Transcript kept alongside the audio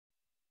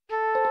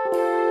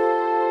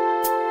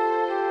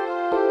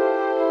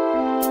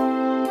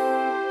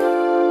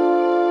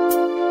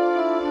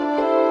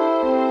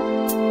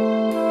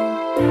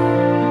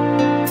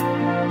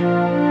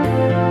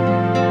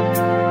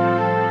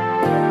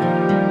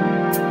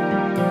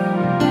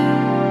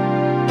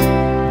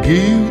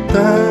Give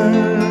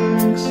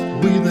thanks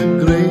with a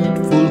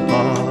grateful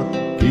heart.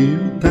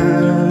 Give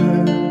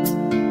thanks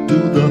to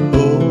the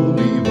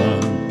Holy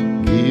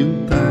One. Give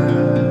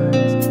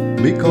thanks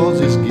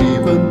because He's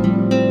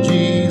given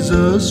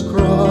Jesus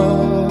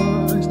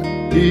Christ,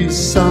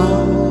 His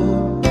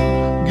Son.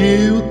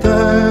 Give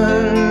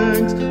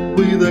thanks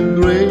with a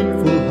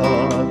grateful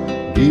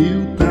heart.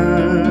 Give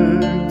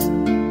thanks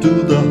to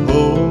the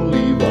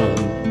Holy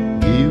One.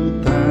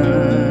 Give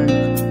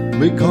thanks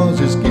because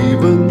He's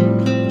given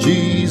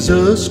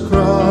Jesus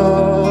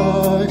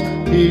Christ,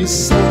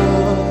 His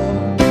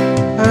Son.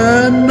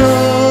 And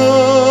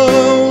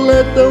now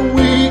let the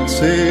weak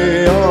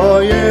say,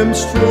 I am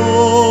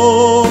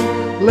strong.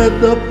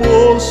 Let the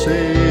poor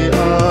say,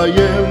 I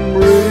am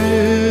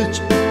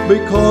rich,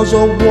 because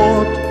of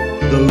what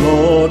the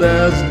Lord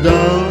has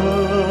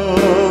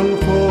done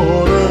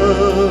for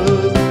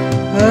us.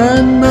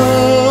 And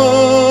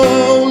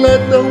now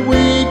let the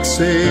weak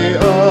say,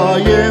 I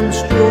am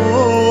strong.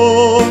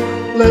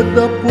 Let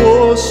the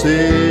poor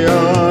say,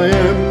 I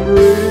am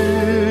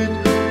rich,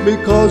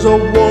 because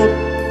of what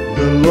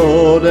the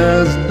Lord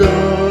has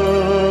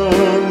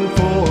done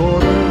for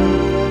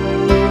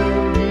us.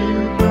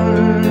 Give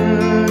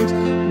thanks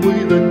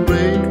with a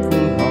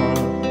grateful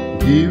heart.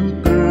 Give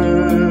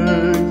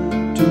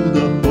thanks to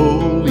the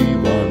Holy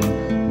One.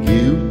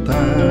 Give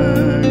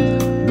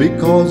thanks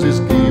because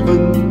He's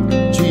given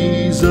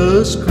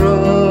Jesus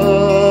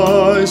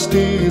Christ,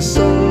 His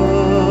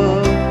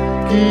Son.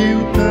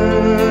 Give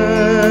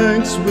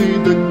thanks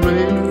with a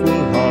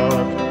grateful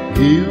heart.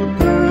 Give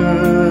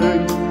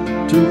thanks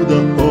to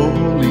the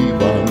Holy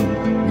One.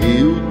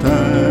 Give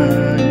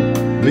thanks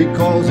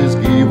because He's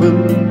given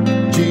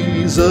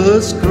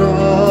Jesus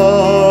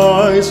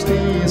Christ,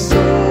 His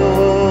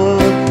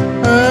Son.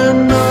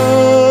 And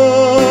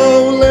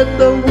now let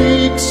the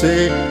weak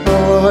say,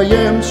 I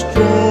am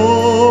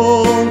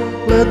strong.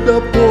 Let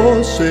the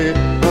poor say, I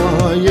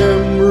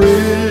am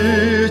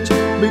rich,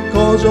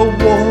 because of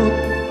what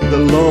the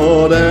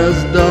Lord has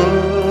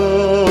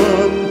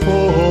done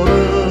for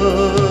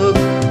us.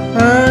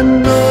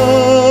 And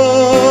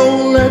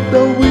now let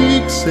the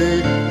weak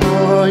say,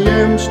 I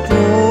am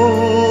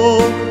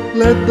strong.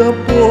 Let the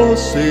poor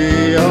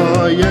say,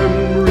 I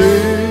am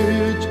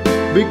rich,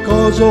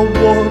 because of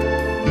what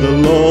the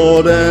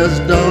Lord has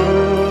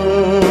done